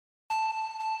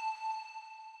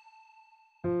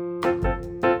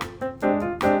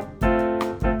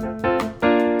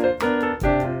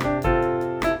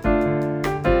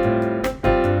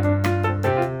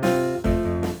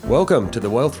Welcome to the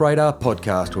Wealth Radar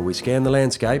podcast, where we scan the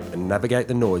landscape and navigate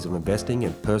the noise of investing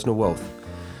in personal wealth.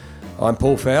 I'm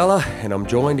Paul Fowler, and I'm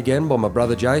joined again by my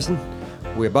brother Jason.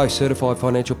 We're both certified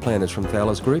financial planners from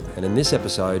Fowler's Group, and in this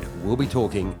episode, we'll be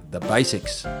talking the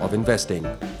basics of investing.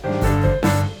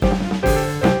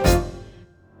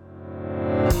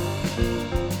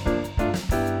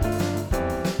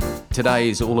 Today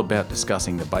is all about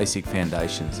discussing the basic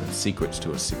foundations and secrets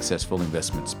to a successful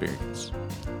investment experience.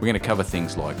 We're going to cover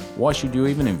things like, why should you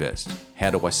even invest?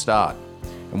 How do I start?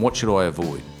 And what should I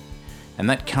avoid? And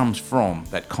that comes from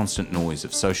that constant noise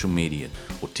of social media,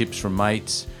 or tips from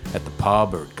mates at the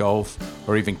pub or at golf,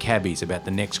 or even cabbies about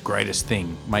the next greatest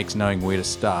thing makes knowing where to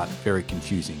start very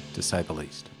confusing, to say the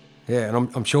least. Yeah, and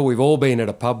I'm sure we've all been at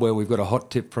a pub where we've got a hot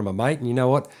tip from a mate, and you know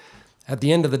what? At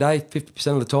the end of the day,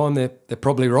 50% of the time they're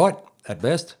probably right at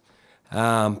best,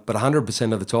 but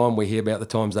 100% of the time we hear about the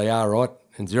times they are right,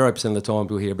 and 0% of the time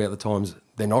we'll hear about the times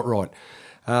they're not right.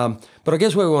 But I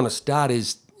guess where we want to start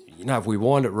is, you know, if we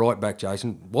wind it right back,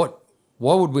 Jason, why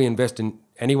would we invest in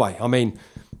anyway? I mean,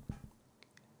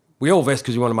 we all invest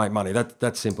because we want to make money.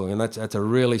 That's simple, and that's a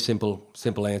really simple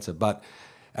answer. But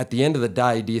at the end of the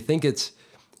day, do you think it's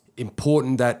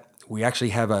important that we actually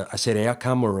have a set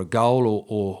outcome or a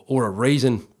goal or a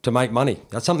reason to make money?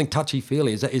 That's something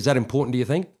touchy-feely. Is that important, do you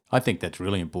think? I think that's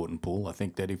really important, Paul. I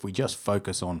think that if we just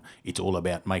focus on it's all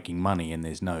about making money and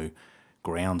there's no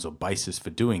grounds or basis for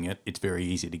doing it, it's very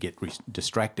easy to get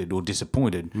distracted or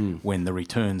disappointed when the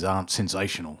returns aren't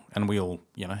sensational. And we all,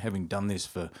 having done this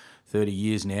for 30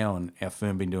 years now, and our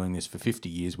firm been doing this for 50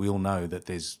 years, we all know that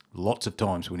there's lots of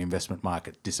times when investment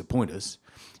markets disappoint us.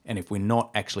 And if we're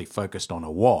not actually focused on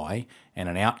a why and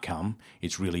an outcome,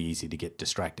 it's really easy to get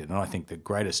distracted. And I think the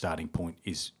greatest starting point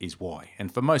is why.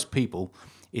 And for most people,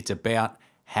 it's about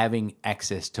having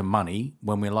access to money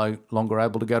when we're no longer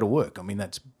able to go to work. I mean,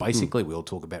 that's basically, we all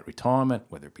talk about retirement,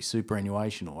 whether it be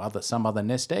superannuation or some other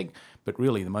nest egg. But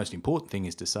really the most important thing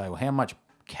is to say, well, how much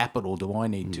capital do I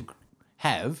need to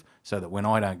have so that when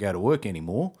I don't go to work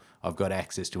anymore, I've got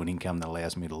access to an income that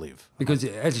allows me to live? Because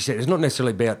as you said, it's not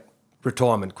necessarily about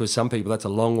retirement, because some people, that's a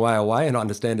long way away, and I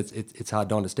understand it's hard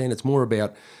to understand. It's more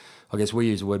about, I guess we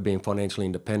use the word being financially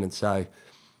independent. So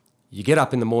you get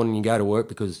up in the morning and you go to work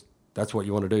because that's what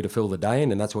you want to do to fill the day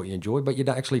in, and that's what you enjoy, but you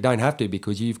actually don't have to,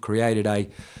 because you've created a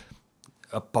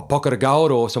pocket of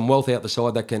gold or some wealth out the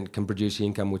side that can produce the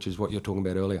income, which is what you're talking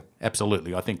about earlier.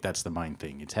 Absolutely. I think that's the main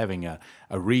thing. It's having a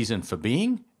reason for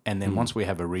being, and then once we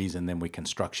have a reason, then we can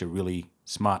structure really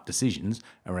smart decisions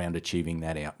around achieving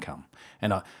that outcome.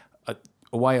 And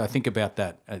a way I think about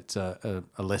that, it's a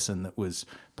lesson that was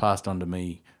passed on to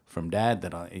me from Dad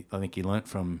that I think he learnt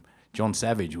from John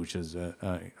Savage, which is a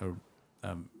guy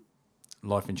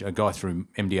through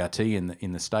MDRT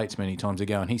in the States many times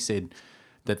ago, and he said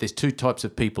that there's two types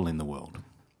of people in the world.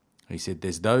 He said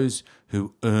there's those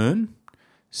who earn,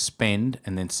 spend,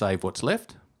 and then save what's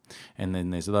left, and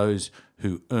then there's those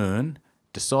who earn,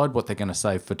 decide what they're going to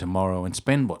save for tomorrow, and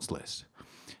spend what's less.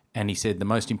 And he said the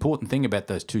most important thing about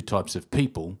those two types of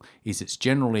people is it's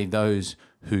generally those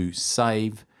who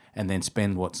save and then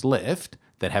spend what's left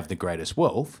that have the greatest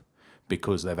wealth,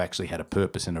 because they've actually had a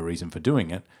purpose and a reason for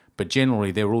doing it. But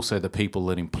generally, they're also the people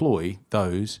that employ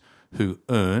those who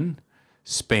earn,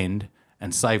 spend,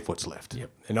 and save what's left. Yep.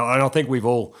 And I think we've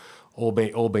all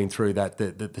been through that.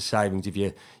 The savings. If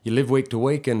you live week to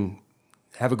week and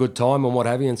have a good time and what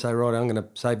have you, and say, right, I'm going to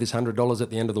save this $100 at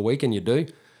the end of the week, and you do.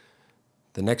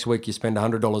 The next week you spend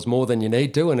 $100 more than you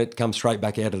need to, and it comes straight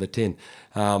back out of the tin.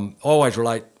 I always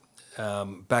relate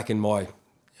back in my,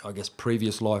 I guess,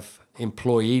 previous life,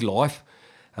 employee life,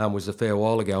 was a fair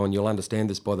while ago, and you'll understand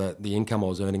this by the income I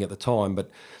was earning at the time,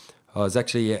 but I was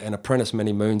actually an apprentice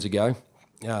many moons ago,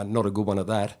 not a good one at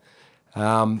that.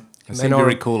 I seem to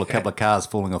recall a couple of cars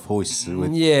falling off hoists.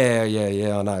 Yeah,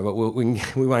 I know, but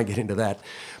we won't get into that.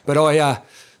 But I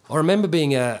remember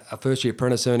being a first-year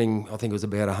apprentice earning, I think it was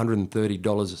about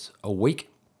 $130 a week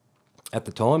at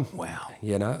the time. Wow.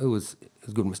 It was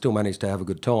good. We still managed to have a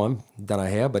good time. Don't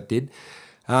know how, but did.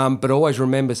 But I always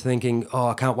remember thinking,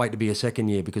 I can't wait to be a second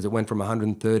year, because it went from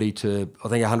 $130 to, I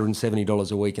think,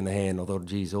 $170 a week in the hand. I thought,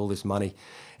 geez, all this money.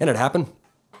 And it happened.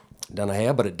 Don't know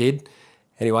how, but it did.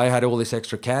 Anyway, I had all this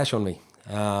extra cash on me,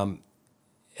 and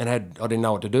I didn't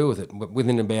know what to do with it.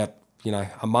 Within about,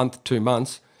 a month, 2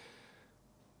 months,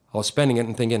 I was spending it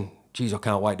and thinking, geez, I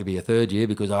can't wait to be a third year,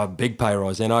 because I have a big pay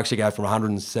rise. Then I actually go from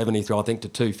 170 to, I think, to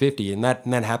 250, and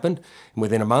that happened. And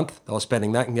within a month, I was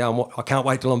spending that and going, I can't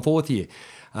wait till I'm fourth year.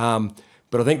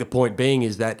 But I think the point being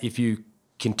is that if you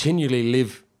continually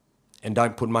live and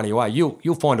don't put money away,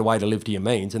 you'll find a way to live to your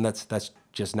means, and that's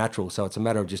just natural. So it's a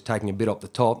matter of just taking a bit off the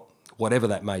top, whatever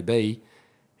that may be,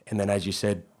 and then, as you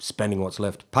said, spending what's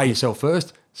left. Pay yourself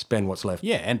first, spend what's left.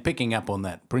 Yeah, and picking up on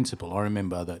that principle, I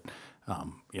remember that,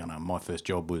 my first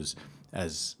job was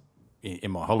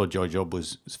in my holiday job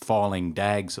was filing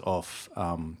DAGs off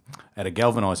at a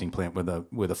galvanising plant with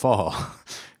a file.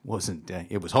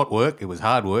 It was hot work, it was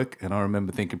hard work, and I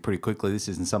remember thinking pretty quickly, this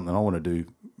isn't something I want to do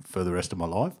for the rest of my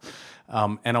life.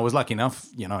 And I was lucky enough,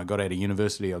 I got out of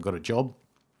university, I got a job,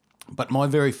 but my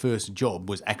very first job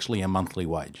was actually a monthly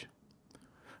wage.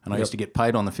 And I used to get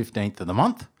paid on the 15th of the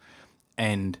month.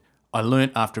 And I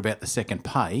learnt after about the second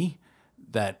pay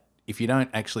that if you don't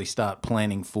actually start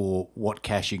planning for what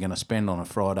cash you're going to spend on a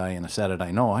Friday and a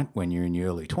Saturday night when you're in your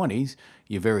early 20s,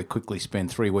 you very quickly spend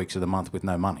 3 weeks of the month with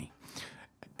no money.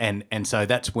 And so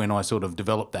that's when I sort of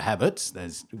developed the habits,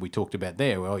 as we talked about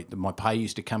there. Well, my pay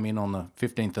used to come in on the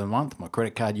 15th of the month. My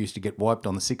credit card used to get wiped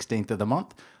on the 16th of the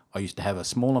month. I used to have a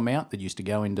small amount that used to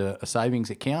go into a savings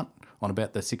account on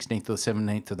about the 16th or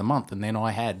 17th of the month. And then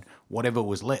I had whatever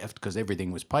was left, because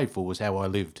everything was paid for, was how I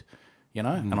lived,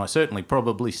 And I certainly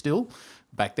probably still,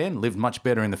 back then, lived much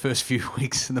better in the first few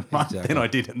weeks of the month than I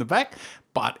did in the back.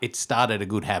 But it started a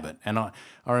good habit. And I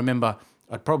remember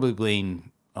I'd probably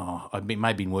been,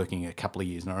 maybe been working a couple of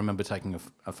years. And I remember taking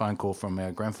a phone call from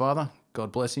our grandfather,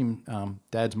 God bless him,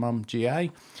 Dad's mum, GA.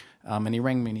 And he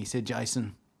rang me and he said,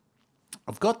 Jason,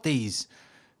 I've got these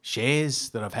shares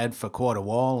that I've had for quite a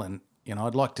while, and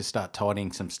I'd like to start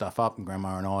tidying some stuff up. And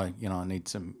Grandma and I need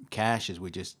some cash, as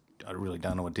I really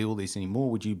don't know what to deal with this anymore.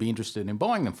 Would you be interested in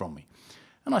buying them from me?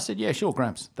 And I said, yeah, sure,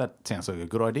 Gramps. That sounds like a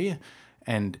good idea.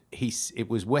 And it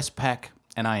was Westpac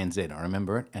and ANZ, I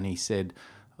remember it. And he said,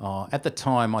 at the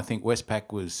time, I think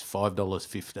Westpac was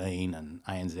 $5.15 and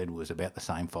ANZ was about the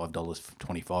same,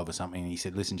 $5.25 or something. And he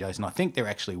said, listen, Jason, I think they're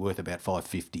actually worth about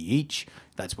 $5.50 each.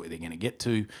 That's where they're going to get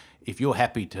to. If you're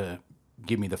happy to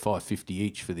give me the $5.50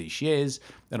 each for these shares,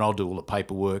 then I'll do all the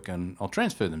paperwork and I'll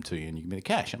transfer them to you and you give me the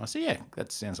cash. And I said, yeah,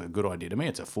 that sounds like a good idea to me.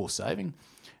 It's a forced saving.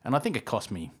 And I think it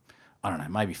cost me, I don't know,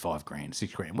 maybe $5,000,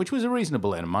 $6,000, which was a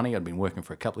reasonable amount of money. I'd been working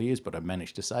for a couple of years, but I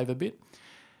managed to save a bit.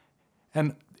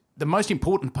 And the most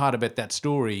important part about that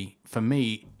story for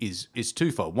me is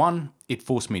twofold. One, it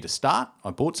forced me to start. I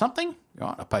bought something,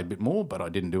 right? I paid a bit more, but I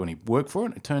didn't do any work for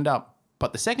it. It turned up.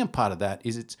 But the second part of that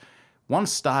is it's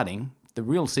once starting, the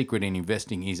real secret in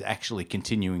investing is actually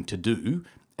continuing to do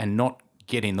and not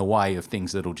get in the way of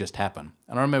things that'll just happen.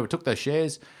 And I remember I took those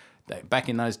shares. Back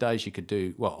in those days, you could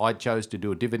do, I chose to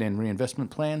do a dividend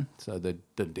reinvestment plan. So the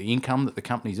income that the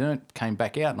companies earned came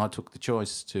back out, and I took the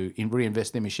choice to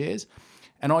reinvest them in shares.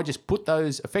 And I just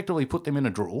effectively put them in a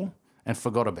drawer and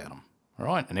forgot about them. All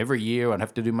right. And every year I'd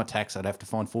have to do my tax. I'd have to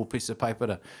find 4 pieces of paper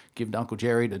to give to Uncle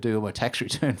Jerry to do my tax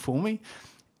return for me.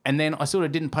 And then I sort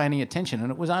of didn't pay any attention.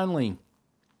 And it was only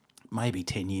maybe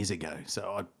 10 years ago.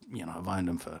 So I've owned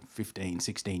them for 15,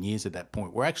 16 years at that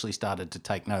point, where I actually started to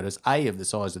take notice, of the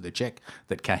size of the check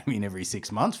that came in every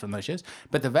 6 months from those shares,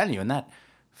 but the value in that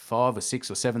 $5,000 or $6,000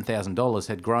 or $7,000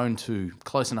 had grown to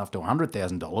close enough to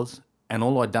 $100,000. And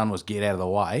all I'd done was get out of the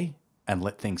way and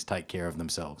let things take care of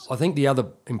themselves. I think the other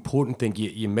important thing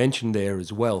you mentioned there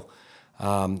as well,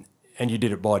 and you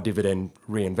did it by dividend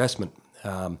reinvestment,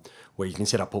 where you can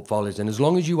set up portfolios. And as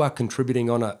long as you are contributing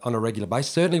on a regular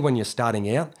basis, certainly when you're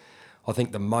starting out, I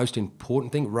think the most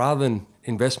important thing, rather than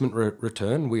investment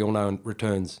return, we all know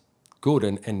return's good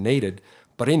and needed,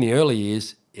 but in the early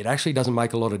years, it actually doesn't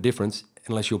make a lot of difference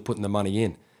unless you're putting the money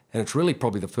in. And it's really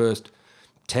probably the first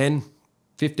 10,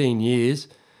 15 years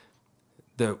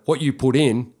that what you put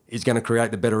in is going to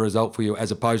create the better result for you,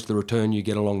 as opposed to the return you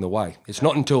get along the way. It's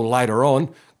not until later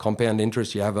on, compound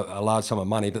interest, you have a large sum of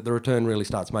money, that the return really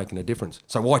starts making a difference.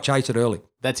 So why chase it early?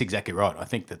 That's exactly right. I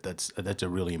think that's a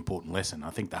really important lesson.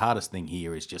 I think the hardest thing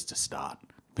here is just to start.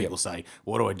 People say,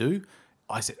 what do I do?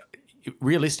 I said,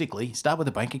 realistically, start with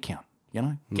a bank account.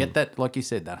 Get that, like you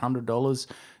said, that $100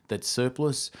 that's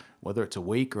surplus, whether it's a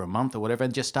week or a month or whatever,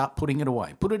 and just start putting it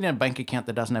away. Put it in a bank account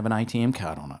that doesn't have an ATM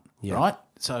card on it, right?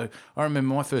 So I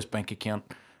remember my first bank account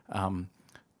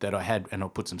that I had, and I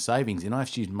put some savings in. I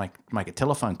actually used to make a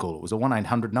telephone call. It was a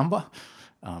 1-800 number.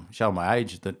 Showing my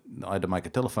age that I had to make a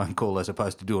telephone call as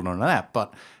opposed to do it on an app.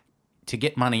 But to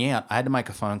get money out, I had to make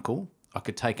a phone call. I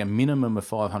could take a minimum of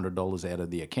 $500 out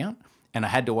of the account, and I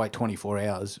had to wait 24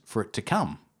 hours for it to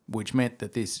come, which meant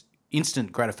that this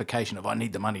instant gratification of I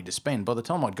need the money to spend, by the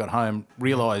time I'd got home,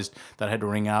 realised that I had to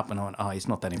ring up and I went, it's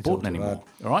not that important anymore.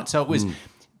 All right. So it was,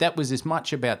 that was as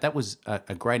much about, that was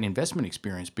a great investment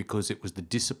experience, because it was the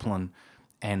discipline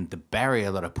and the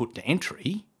barrier that I put to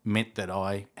entry meant that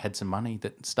I had some money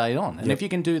that stayed on. And if you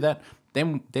can do that,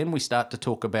 then we start to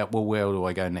talk about, well, where do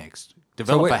I go next?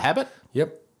 Develop a habit?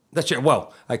 Yep. That's it.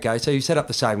 Well, okay, so you set up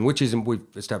the saving, which isn't, we've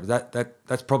established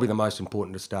that's probably the most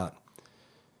important to start.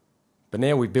 But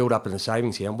now we've built up in the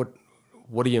savings here.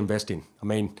 What do you invest in? I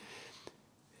mean,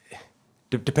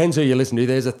 depends who you listen to.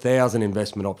 There's 1,000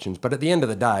 investment options. But at the end of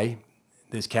the day,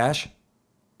 there's cash,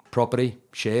 property,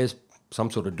 shares, some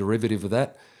sort of derivative of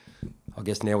that. I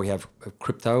guess now we have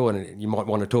crypto, and you might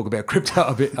want to talk about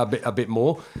crypto a bit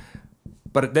more.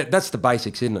 But that's the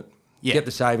basics, isn't it? Yeah. Get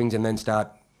the savings and then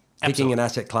start picking an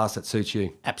asset class that suits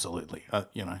you. Absolutely.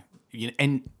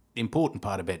 And the important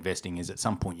part about investing is at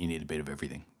some point you need a bit of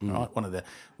everything. Right? One of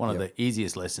the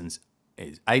easiest lessons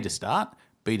is A, to start,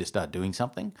 B, to start doing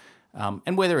something,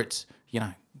 and whether it's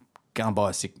go and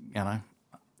buy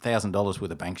 $1,000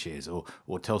 worth of bank shares or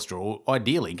Telstra, or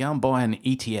ideally go and buy an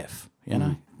ETF.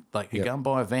 You go and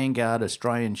buy a Vanguard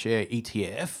Australian share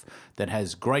ETF that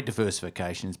has great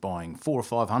diversifications, buying 400 or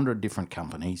 500 different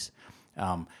companies,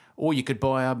 or you could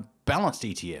buy a balanced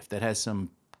ETF that has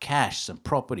some cash, some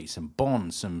property, some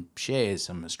bonds, some shares,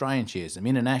 some Australian shares, some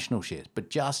international shares, but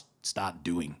just start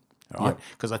doing, right?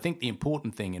 Because I think the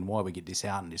important thing and why we get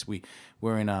disheartened is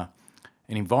we're in an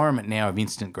environment now of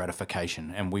instant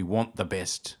gratification, and we want the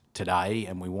best today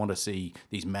and we want to see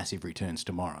these massive returns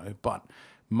tomorrow. But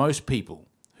most people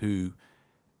who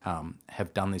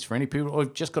have done this for any period or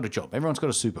have just got a job, everyone's got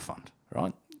a super fund,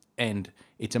 right? And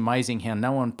it's amazing how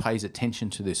no one pays attention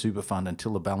to their super fund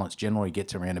until the balance generally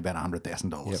gets around about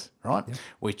 $100,000, right? Yep.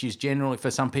 Which is generally,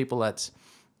 for some people, that's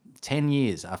 10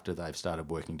 years after they've started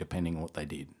working, depending on what they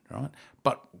did, right?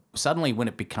 But suddenly when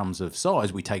it becomes of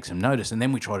size, we take some notice and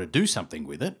then we try to do something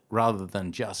with it rather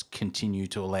than just continue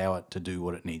to allow it to do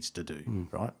what it needs to do,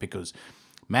 right? Because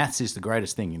maths is the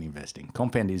greatest thing in investing.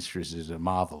 Compound interest is a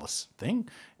marvelous thing.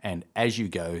 And as you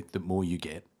go, the more you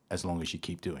get, as long as you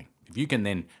keep doing. If you can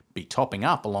then be topping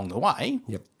up along the way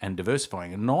and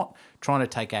diversifying and not trying to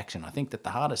take action. I think that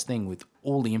the hardest thing with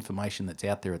all the information that's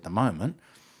out there at the moment,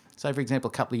 say, for example,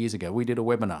 a couple of years ago, we did a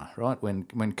webinar, right, when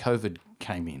COVID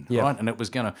came in, right? And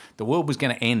the world was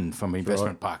going to end from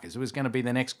investment markets. It was going to be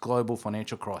the next global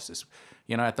financial crisis.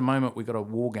 At the moment, we've got a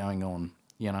war going on,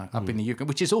 up in the Ukraine,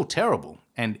 which is all terrible.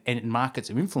 And markets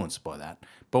are influenced by that.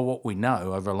 But what we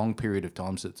know over a long period of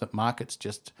time is that markets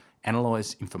just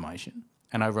analyse information,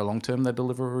 and over a long term, they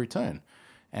deliver a return.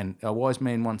 And a wise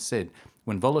man once said,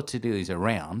 when volatility is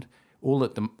around, all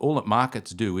that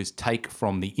markets do is take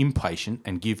from the impatient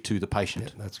and give to the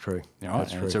patient. Yeah, that's true.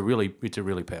 That's true. It's a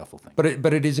really powerful thing.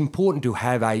 But it is important to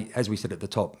have as we said at the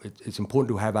top, it's important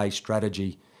to have a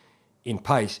strategy in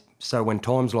place. So when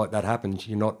times like that happens,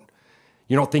 you're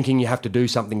not thinking you have to do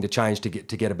something to change to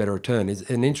get a better return. It's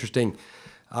an interesting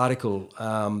article.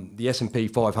 The S&P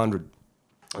 500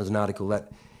 was an article that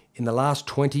in the last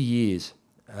 20 years,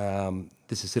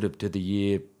 this is sort of to the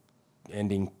year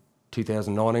ending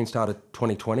 2019, started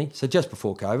 2020, so just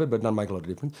before COVID, but doesn't make a lot of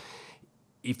difference.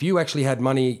 If you actually had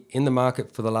money in the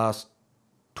market for the last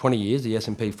 20 years, the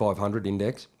S&P 500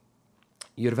 index,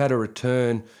 you'd have had a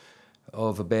return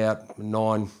of about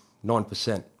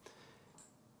 9%.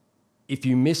 If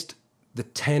you missed the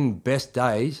 10 best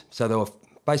days, so there were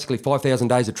basically 5,000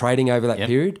 days of trading over that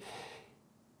period,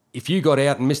 if you got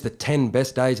out and missed the 10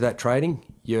 best days of that trading,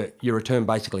 your return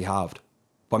basically halved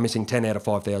by missing 10 out of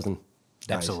 5,000 days.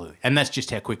 Absolutely. And that's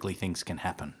just how quickly things can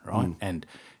happen, right? And,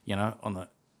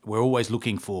 we're always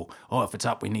looking for, if it's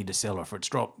up, we need to sell, or if it's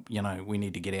dropped, we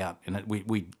need to get out. And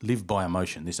we live by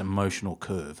emotion, this emotional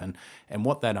curve. And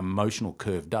what that emotional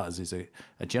curve does is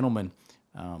a gentleman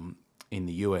in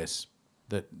the US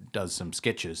that does some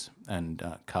sketches, and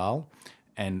Carl,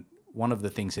 and one of the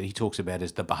things that he talks about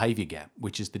is the behaviour gap,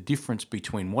 which is the difference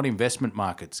between what investment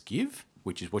markets give,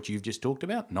 which is what you've just talked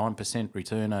about, 9%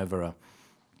 return over a,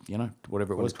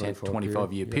 whatever it was,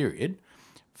 25-year period,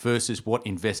 versus what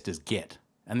investors get.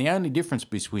 And the only difference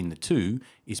between the two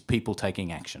is people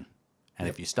taking action. And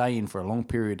if you stay in for a long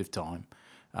period of time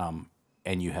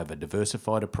and you have a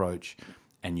diversified approach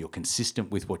and you're consistent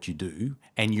with what you do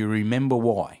and you remember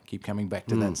why, keep coming back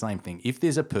to that same thing. If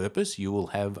there's a purpose, you will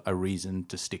have a reason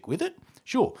to stick with it.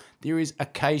 Sure, there is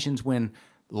occasions when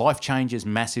life changes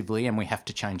massively and we have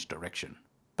to change direction.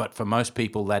 But for most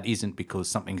people, that isn't because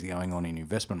something's going on in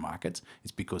investment markets.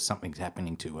 It's because something's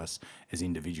happening to us as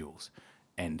individuals.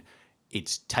 And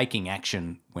it's taking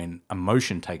action when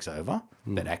emotion takes over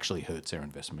that actually hurts our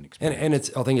investment experience.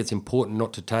 And I think it's important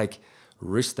not to take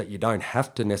risks that you don't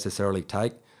have to necessarily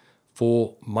take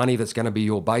for money that's going to be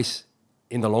your base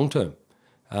in the long term.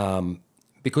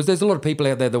 Because there's a lot of people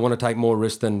out there that want to take more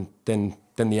risk than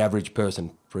than the average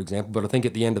person, for example. But I think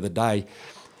at the end of the day,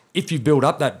 if you build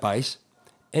up that base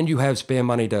and you have spare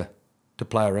money to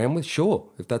play around with, sure,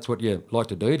 if that's what you like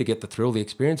to do to get the thrill, the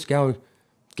experience, go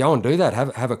and do that.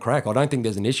 Have a crack. I don't think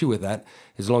there's an issue with that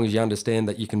as long as you understand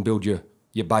that you can build your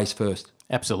base first.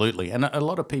 Absolutely. And a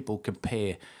lot of people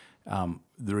compare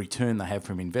the return they have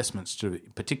from investments to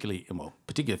particularly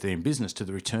if they're in business, to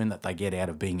the return that they get out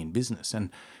of being in business.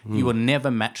 And you will never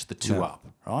match the two up,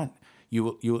 right?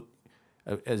 You will,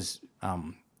 as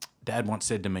Dad once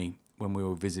said to me when we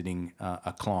were visiting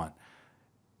a client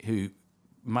who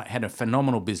had a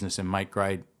phenomenal business and made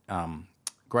great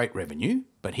revenue,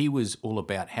 but he was all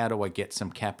about, how do I get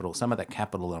some capital, some of that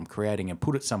capital that I'm creating, and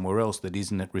put it somewhere else that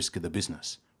isn't at risk of the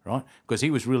business, right? Because he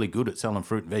was really good at selling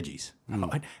fruit and veggies,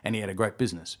 right? And he had a great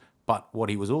business. But what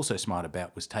he was also smart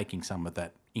about was taking some of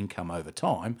that income over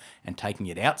time and taking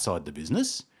it outside the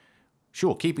business.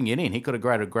 Sure, keeping it in, he got a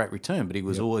great return, but he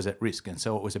was always at risk. And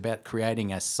so it was about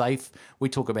creating a safe, we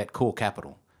talk about core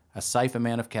capital, a safe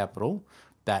amount of capital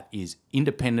that is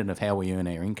independent of how we earn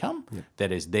our income,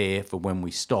 that is there for when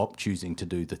we stop choosing to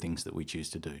do the things that we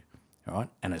choose to do, all right?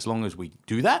 And as long as we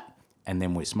do that, and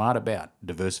then we're smart about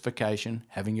diversification,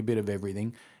 having a bit of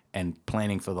everything, and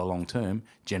planning for the long term,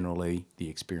 generally the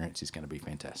experience is going to be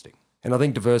fantastic. And I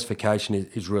think diversification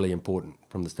is really important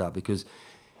from the start, because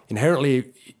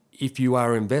inherently, if you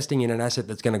are investing in an asset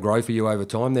that's going to grow for you over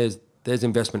time, there's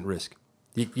investment risk.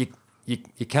 You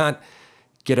can't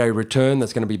get a return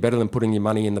that's going to be better than putting your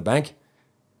money in the bank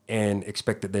and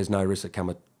expect that there's no risk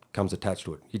that comes attached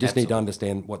to it. You just need to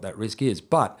understand what that risk is.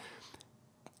 But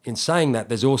in saying that,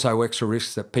 there's also extra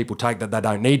risks that people take that they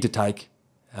don't need to take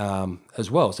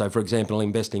as well. So, for example,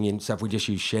 investing in, so if we just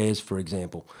use shares, for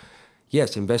example,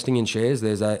 yes, investing in shares,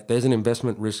 there's an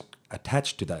investment risk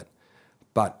attached to that.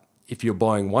 But if you're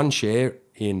buying one share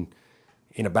in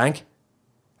a bank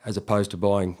as opposed to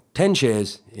buying 10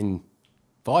 shares in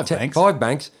five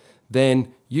banks,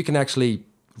 then you can actually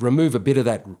remove a bit of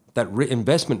that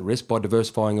investment risk by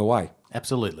diversifying away.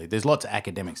 Absolutely. There's lots of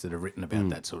academics that have written about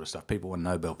that sort of stuff. People win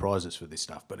Nobel Prizes for this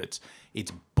stuff, but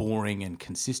it's boring and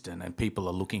consistent, and people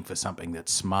are looking for something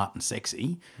that's smart and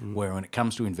sexy, where when it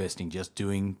comes to investing, just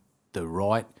doing the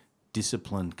right,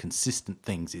 disciplined, consistent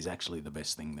things is actually the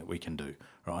best thing that we can do,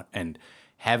 right? And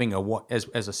having as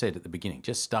I said at the beginning,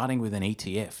 just starting with an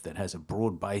ETF that has a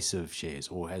broad base of shares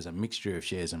or has a mixture of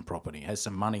shares and property, has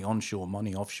some money onshore,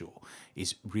 money offshore,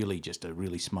 is really just a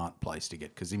really smart place to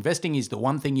get. Because investing is the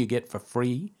one thing you get for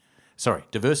free. Sorry,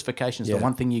 diversification is the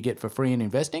one thing you get for free in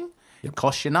investing. It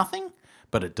costs you nothing,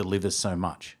 but it delivers so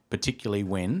much, particularly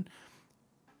when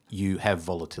you have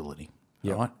volatility.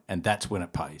 Right? And that's when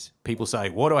it pays. People say,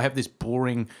 why do I have this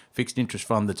boring fixed interest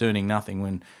fund that's earning nothing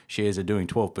when shares are doing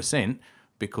 12%?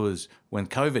 Because when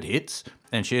COVID hits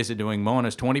and shares are doing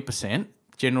minus 20%,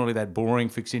 generally that boring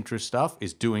fixed interest stuff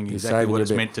is doing exactly what it's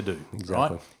meant to do,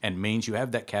 right? And means you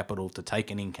have that capital to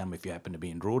take an income if you happen to be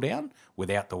in drawdown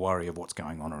without the worry of what's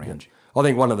going on around you. I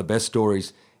think one of the best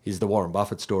stories is the Warren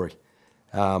Buffett story.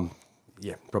 Probably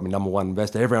number one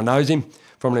investor. Everyone knows him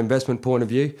from an investment point of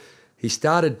view. He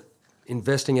started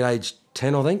investing at age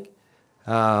 10, I think.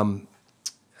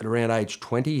 At around age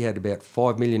 20, he had about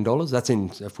 $5 million. That's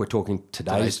if we're talking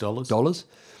today's dollars.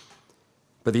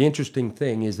 But the interesting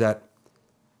thing is that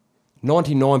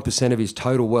 99% of his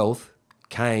total wealth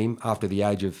came after the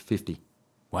age of 50.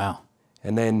 Wow.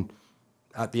 And then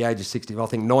at the age of 60, I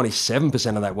think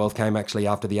 97% of that wealth came actually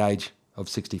after the age of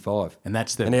 65. And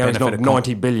that's the and now he's not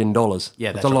 $90 billion.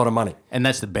 Yeah, that's a lot of money. And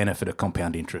that's the benefit of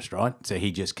compound interest, right? So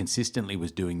he just consistently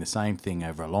was doing the same thing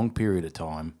over a long period of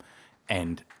time,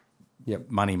 and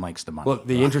money makes the money. Well,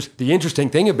 the interesting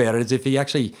thing about it is if he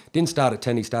actually didn't start at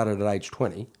 10, he started at age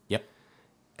 20. Yep.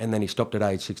 And then he stopped at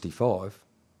age 65.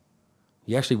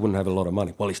 He actually wouldn't have a lot of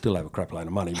money. Well, he still have a crap load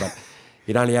of money, but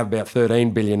he'd only have about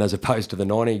 13 billion as opposed to the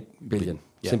 90 billion,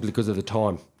 simply because of the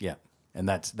time. Yeah. And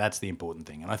that's the important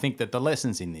thing. And I think that the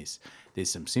lessons in this,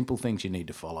 there's some simple things you need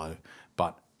to follow,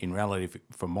 but in reality,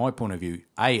 from my point of view,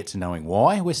 A, it's knowing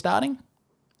why we're starting,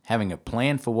 having a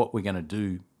plan for what we're going to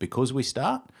do because we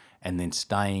start, and then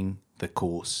staying the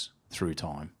course through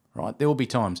time, right? There'll be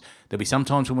some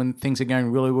times when things are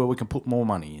going really well, we can put more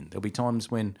money in. There'll be times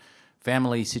when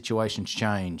family situations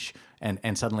change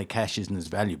and suddenly cash isn't as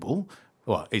valuable.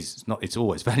 Well, it's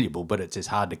always valuable, but it's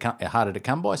harder to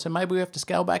come by, so maybe we have to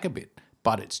scale back a bit.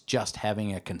 But it's just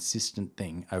having a consistent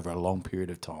thing over a long period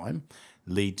of time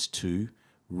leads to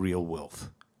real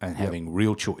wealth and having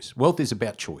real choice. Wealth is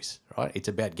about choice, right? It's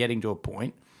about getting to a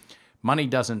point. Money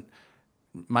doesn't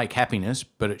make happiness,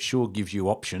 but it sure gives you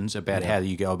options about how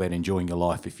you go about enjoying your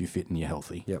life if you're fit and you're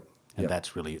healthy. Yep. And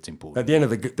that's really, it's important. At the end of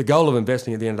the goal of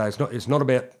investing at the end of the day, it's not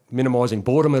about minimising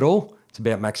boredom at all. It's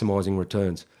about maximising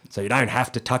returns. So you don't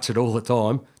have to touch it all the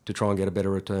time to try and get a better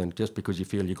return just because you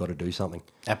feel you've got to do something.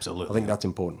 Absolutely. I think that's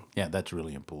important. Yeah, that's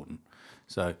really important.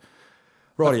 So,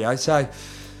 rightio. So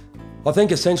I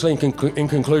think essentially in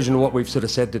conclusion of what we've sort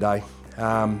of said today,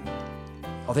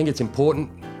 I think it's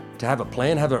important to have a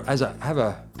plan, have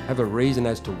a reason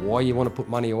as to why you want to put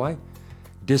money away.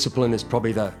 Discipline is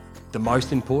probably the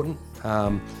most important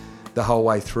the whole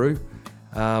way through.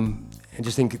 And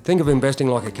just think of investing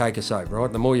like a cake of soap, right?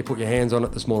 The more you put your hands on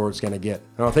it, the smaller it's going to get.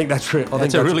 And I think that's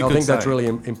really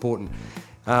important.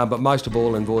 But most of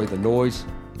all, avoid the noise,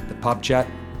 the pub chat,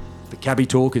 the cabbie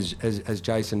talk, as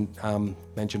Jason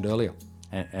mentioned earlier.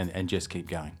 And just keep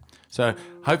going. So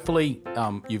hopefully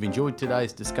you've enjoyed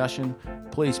today's discussion.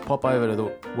 Please pop over to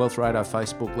the Wealth Radar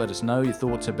Facebook. Let us know your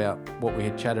thoughts about what we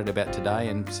had chatted about today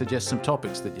and suggest some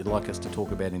topics that you'd like us to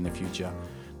talk about in the future.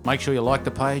 Make sure you like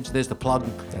the page. There's the plug.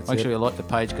 Make sure you like the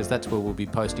page because that's where we'll be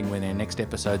posting when our next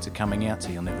episodes are coming out, so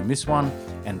you'll never miss one,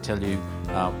 and tell you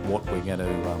what we're going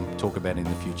to talk about in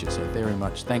the future. So very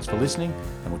much thanks for listening,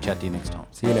 and we'll chat to you next time.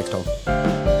 See you next time.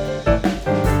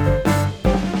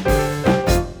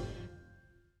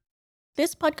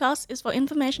 This podcast is for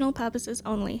informational purposes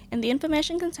only, and the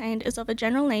information contained is of a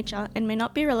general nature and may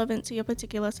not be relevant to your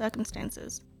particular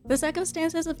circumstances. The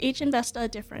circumstances of each investor are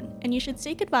different, and you should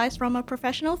seek advice from a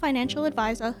professional financial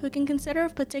advisor who can consider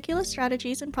if particular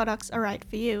strategies and products are right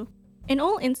for you. In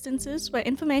all instances where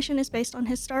information is based on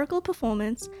historical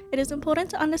performance, it is important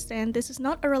to understand this is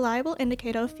not a reliable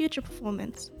indicator of future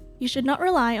performance. You should not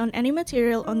rely on any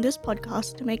material on this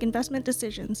podcast to make investment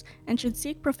decisions and should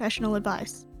seek professional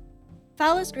advice.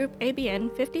 Fowlers Group ABN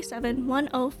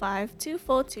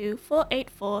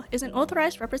 57105242-484 is an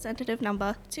authorized representative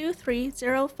number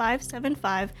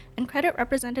 230575 and credit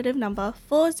representative number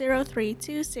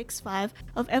 403265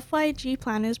 of FYG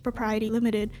Planners Propriety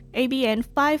Limited, ABN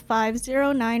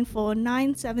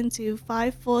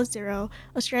 550949725540,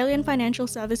 Australian Financial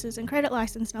Services and Credit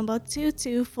License number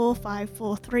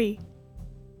 224543.